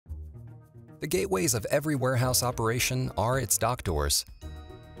The gateways of every warehouse operation are its dock doors.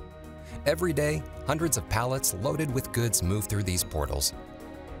 Every day, hundreds of pallets loaded with goods move through these portals,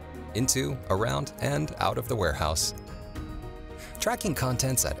 into, around, and out of the warehouse. Tracking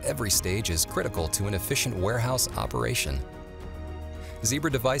contents at every stage is critical to an efficient warehouse operation.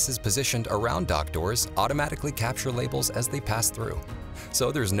 Zebra devices positioned around dock doors automatically capture labels as they pass through,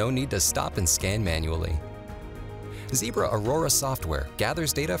 so there's no need to stop and scan manually. Zebra Aurora software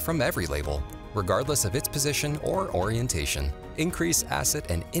gathers data from every label, regardless of its position or orientation. Increase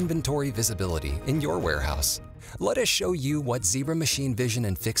asset and inventory visibility in your warehouse. Let us show you what Zebra Machine Vision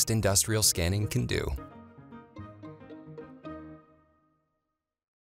and Fixed Industrial Scanning can do.